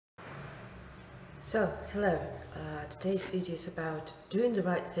Hello. Today's video is about doing the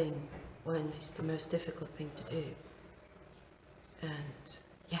right thing when it's the most difficult thing to do. And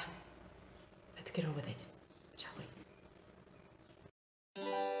yeah, let's get on with it, shall we?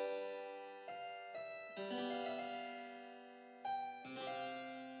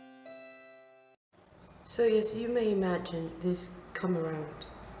 So yes, you may imagine this come around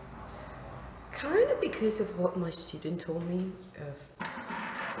kind of because of what my student told me of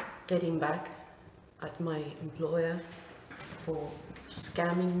getting back at my employer for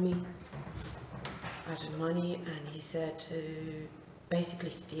scamming me out of money, and he said to basically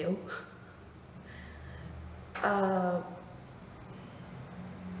steal. Uh,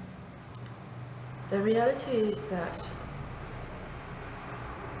 the reality is that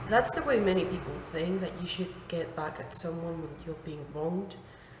that's the way many people think, that you should get back at someone when you're being wronged.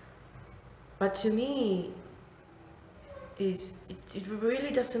 But to me, it really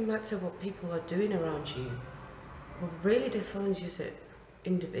doesn't matter what people are doing around you. What really defines you as an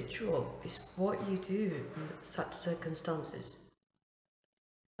individual is what you do in such circumstances.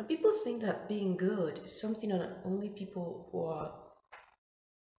 And people think that being good is something that only people who are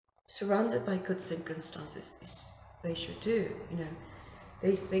surrounded by good circumstances they should do.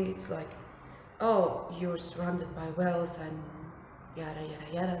 They think it's like, oh, you're surrounded by wealth and yada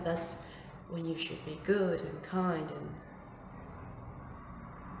yada yada, that's when you should be good and kind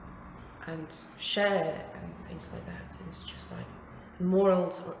and share and things like that. And it's just like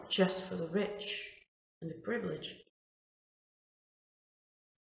morals are just for the rich and the privileged.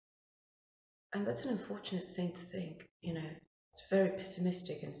 And that's an unfortunate thing to think. It's a very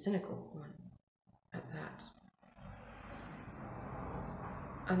pessimistic and cynical one at that.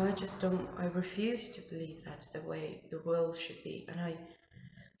 And I refuse to believe that's the way the world should be. And I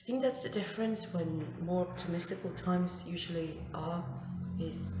think that's the difference when more optimistical times usually are,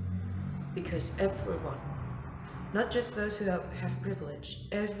 is because everyone, not just those who have privilege,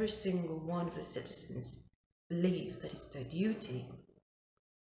 every single one of the citizens believe that it's their duty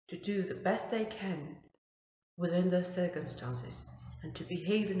to do the best they can within their circumstances and to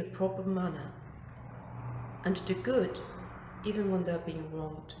behave in a proper manner and to do good even when they're being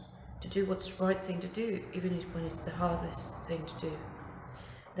wronged, to do what's the right thing to do even when it's the hardest thing to do.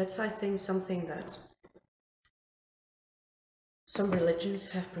 That's, I think, something that some religions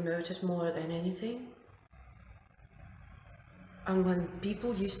have promoted more than anything. And when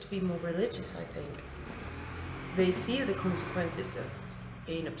people used to be more religious, I think, they fear the consequences of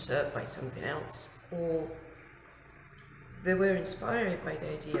being observed by something else, or they were inspired by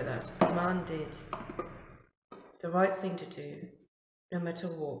the idea that a man did the right thing to do no matter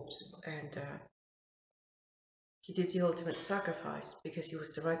what, and he did the ultimate sacrifice because it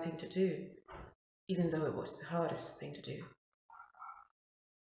was the right thing to do, even though it was the hardest thing to do.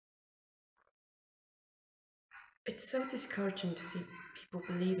 It's so discouraging to see people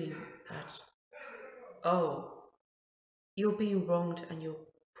believing that, oh, you're being wronged and you're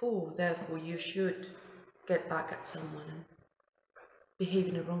poor, therefore you should get back at someone and behave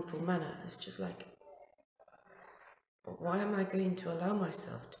in a wrongful manner. It's just like, why am I going to allow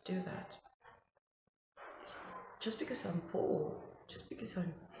myself to do that? Just because I'm poor, just because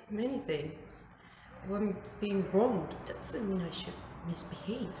I'm many things, if I'm being wronged, doesn't mean I should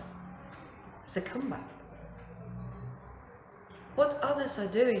misbehave as a comeback. What others are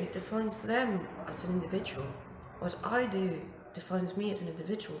doing defines them as an individual. What I do defines me as an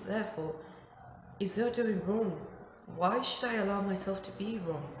individual. Therefore, if they're doing wrong, why should I allow myself to be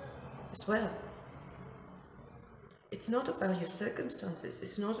wrong as well? It's not about your circumstances.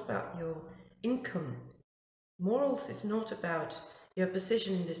 It's not about your income. Morals is not about your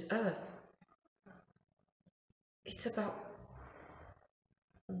position in this earth. It's about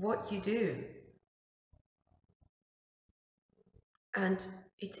what you do. And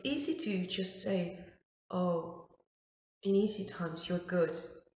it's easy to just say, oh, in easy times you're good,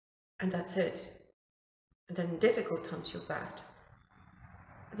 and that's it. And then in difficult times you're bad.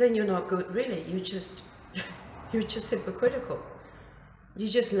 Then you're not good, really. You're just hypocritical. You're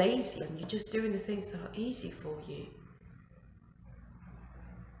just lazy and you're just doing the things that are easy for you.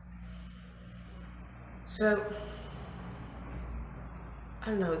 So, I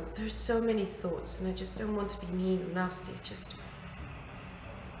don't know, there's so many thoughts and I just don't want to be mean or nasty. It's just,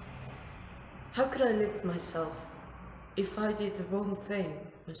 how could I live with myself if I did the wrong thing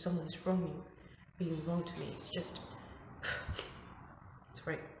when someone is being wrong to me? It's just,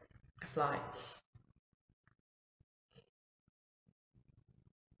 sorry, a fly.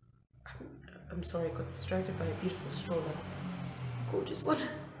 I'm sorry, I got distracted by a beautiful stroller. Gorgeous one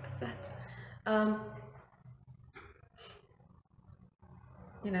like that.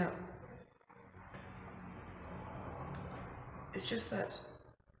 You know, It's just that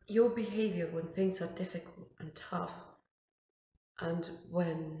your behavior when things are difficult and tough, and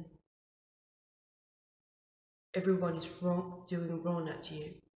when everyone is wrong, doing wrong at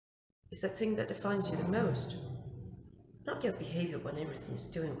you, is the thing that defines you the most. Not your behavior when everything's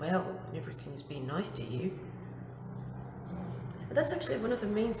doing well, when everything's being nice to you. And that's actually one of the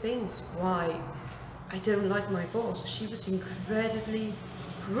main things why I don't like my boss. She was incredibly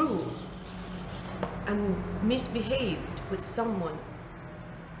cruel and misbehaved with someone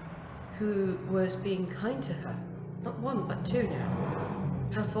who was being kind to her. Not one, but two now.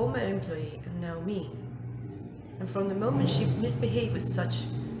 Her former employee and now me. And from the moment she misbehaved with such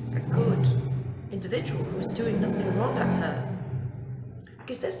a good individual who was doing nothing wrong at her,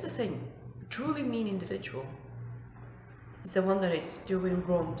 because that's the thing, a truly mean individual is the one that is doing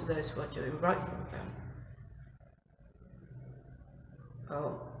wrong to those who are doing right for them.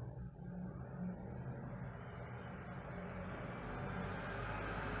 Oh.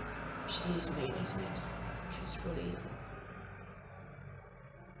 She's mean, isn't it? She's truly evil.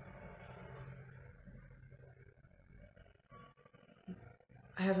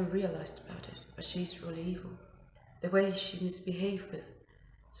 I haven't realized about it, but she's really evil. The way she misbehaved with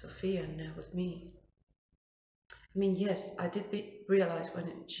Sophia and now with me. I mean, yes, I did realize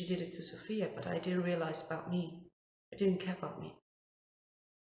when she did it to Sophia, but I didn't realize about me. It didn't care about me.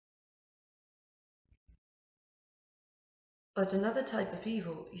 But another type of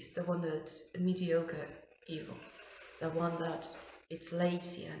evil is the one that's a mediocre evil. The one that it's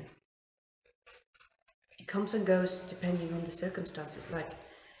lazy and it comes and goes depending on the circumstances. Like,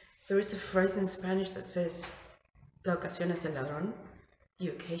 there is a phrase in Spanish that says, la ocasión es el ladrón, the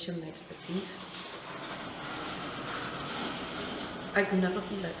occasion makes the thief. I could never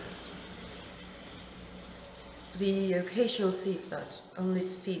be like that. The occasional thief that only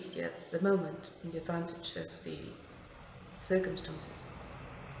seized the moment and the advantage of the circumstances.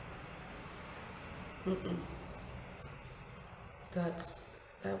 That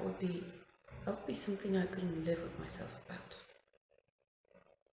would be something I couldn't live with myself about.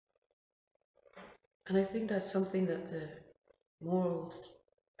 And I think that's something that the morals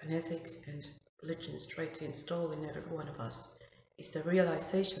and ethics and religions try to install in every one of us, is the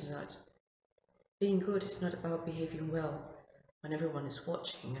realization that being good is not about behaving well when everyone is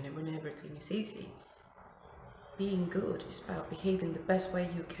watching and when everything is easy. Being good is about behaving the best way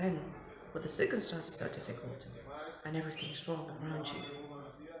you can when the circumstances are difficult and everything is wrong around you.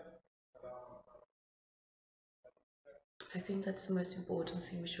 I think that's the most important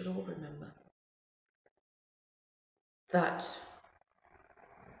thing we should all remember. That,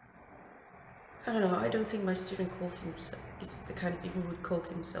 I don't know, I don't think my student called himself, is the kind of people who would call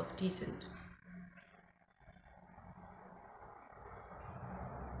himself decent.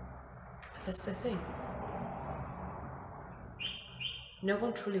 But that's the thing. No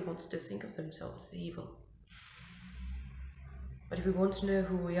one truly wants to think of themselves as evil. But if we want to know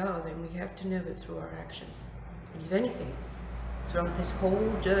who we are, then we have to know it through our actions. And if anything, throughout this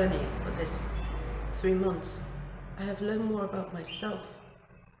whole journey for this 3 months, I have learned more about myself,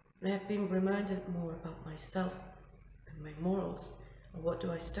 and I have been reminded more about myself and my morals, and what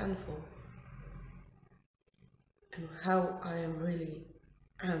do I stand for, and how I am really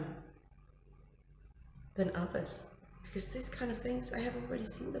am than others. Because these kind of things, I have already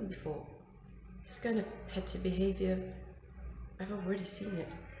seen them before. This kind of petty behavior, I've already seen it.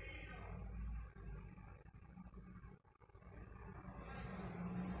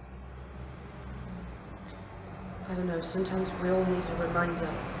 I don't know, sometimes we all need a reminder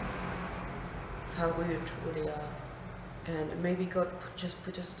of how we truly are. And maybe God just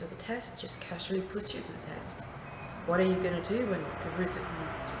put us to the test, just casually puts you to the test. What are you going to do when everything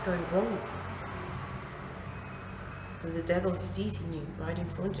is going wrong? When the devil is teasing you right in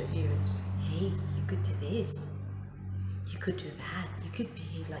front of you and saying, hey, you could do this, you could do that, you could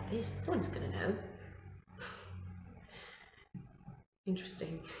behave like this, no one's going to know.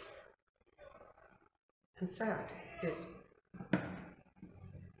 Interesting. And sad, because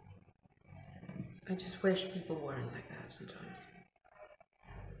I just wish people weren't like that sometimes.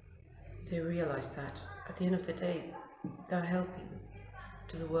 They realize that at the end of the day, they're helping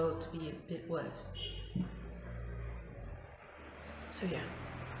to the world to be a bit worse. So yeah,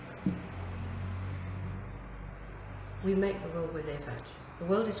 we make the world we live at. The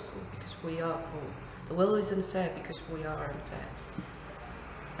world is cruel because we are cruel. The world is unfair because we are unfair.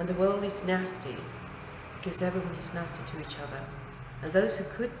 And the world is nasty because everyone is nasty to each other. And those who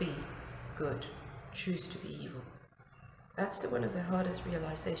could be good choose to be evil. That's one of the hardest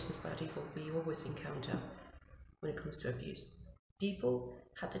realizations about evil we always encounter when it comes to abuse. People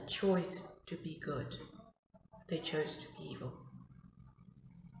had the choice to be good. they chose to be evil.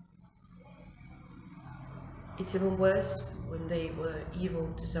 It's even worse when they were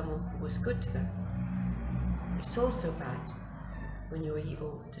evil to someone who was good to them. It's also bad when you were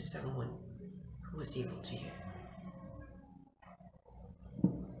evil to someone who was evil to you.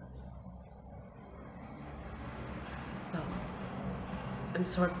 Well, I'm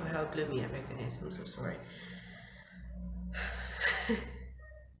sorry for how gloomy everything is. I'm so sorry.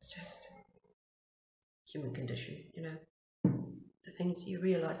 It's just human condition, you know. The things you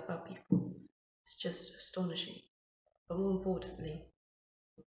realize about people, it's just astonishing. But more importantly,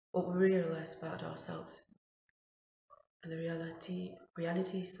 what we realize about ourselves. And the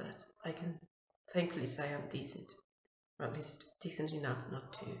reality is that I can thankfully say I'm decent, or at least decent enough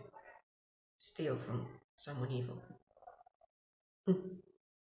not to steal from someone evil.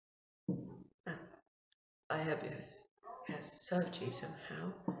 Ah, I hope it has served you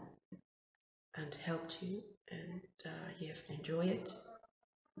somehow and helped you, and you have enjoyed it.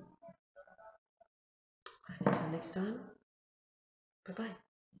 And until next time, bye bye.